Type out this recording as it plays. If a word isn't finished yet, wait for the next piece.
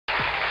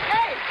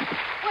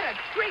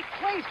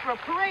place for a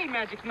parade,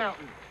 Magic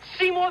Mountain.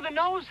 Seymour the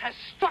Nose has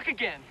struck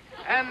again.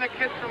 And the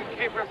kids from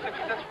C.A.P.E.R. have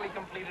successfully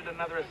completed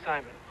another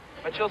assignment.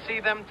 But you'll see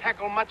them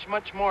tackle much,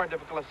 much more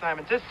difficult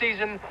assignments this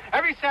season,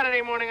 every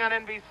Saturday morning on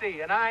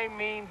NBC. And I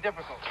mean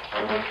difficult.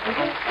 3 months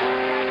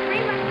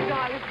ago,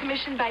 I was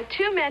commissioned by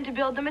 2 men to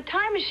build them a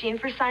time machine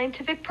for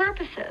scientific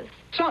purposes.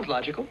 Sounds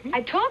logical.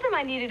 I told them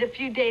I needed a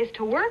few days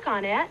to work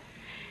on it.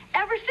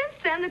 Ever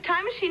since then, the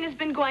time machine has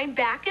been going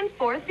back and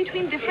forth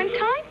between different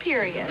time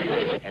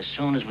periods. As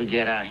soon as we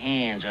get our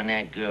hands on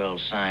that girl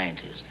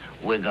scientist,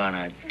 we're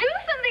gonna... Do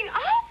something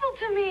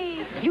awful to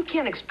me. You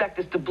can't expect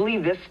us to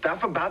believe this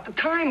stuff about the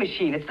time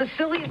machine. It's the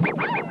silliest... Oh, no!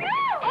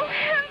 Oh,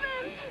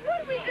 heavens!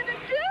 What are we going to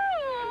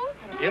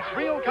do? It's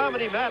real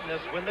comedy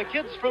madness when the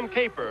kids from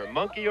C.A.P.E.R.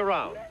 monkey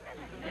around.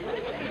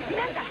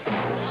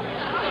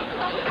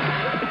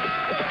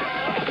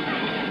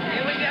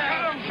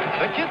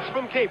 The Kids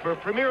from C.A.P.E.R.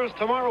 premieres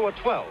tomorrow at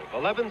 12,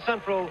 11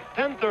 Central,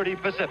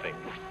 10:30 Pacific.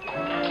 The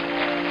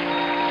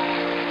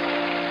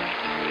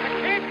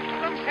kids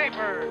from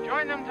C.A.P.E.R.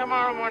 Join them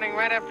tomorrow morning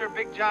right after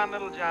Big John,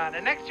 Little John.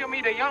 And next you'll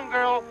meet a young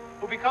girl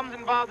who becomes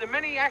involved in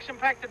many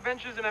action-packed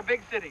adventures in a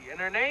big city. And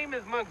her name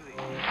is Muggsy.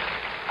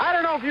 I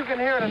don't know if you can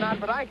hear it or not,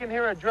 but I can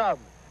hear a drum.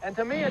 And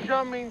to me, a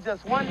drum means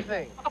just one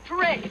thing. A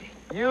parade.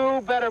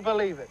 You better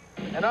believe it.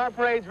 And our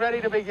parade's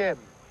ready to begin.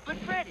 But,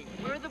 Freddie,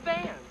 where are the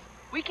bands?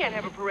 We can't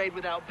have a parade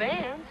without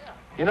bands.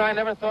 You know, I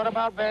never thought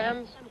about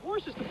bands. And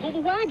horses to pull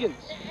the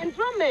wagons. And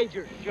drum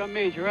majors. Drum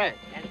majorette.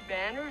 And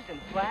banners and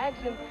flags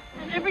and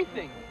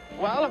everything.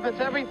 Well, if it's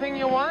everything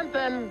you want,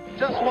 then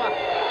just what?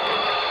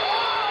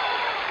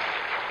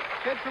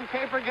 Kids from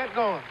C.A.P.E.R. get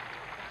going.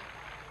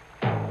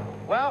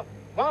 Well,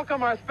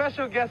 welcome our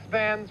special guest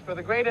bands for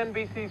the great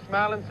NBC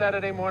Smilin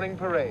Saturday Morning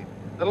Parade.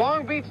 The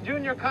Long Beach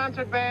Junior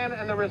Concert Band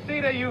and the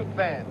Reseda Youth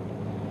Band.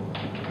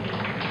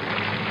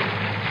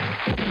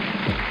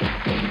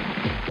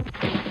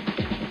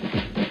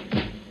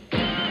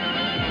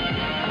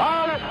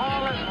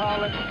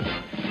 Haul it.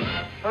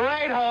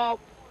 Parade halt.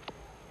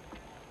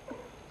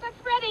 But,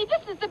 Freddie,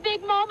 this is the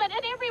big moment,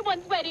 and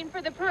everyone's waiting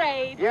for the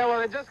parade. Yeah, well,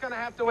 they're just going to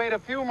have to wait a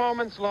few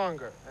moments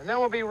longer. And then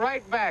we'll be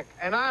right back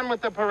and on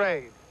with the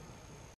parade.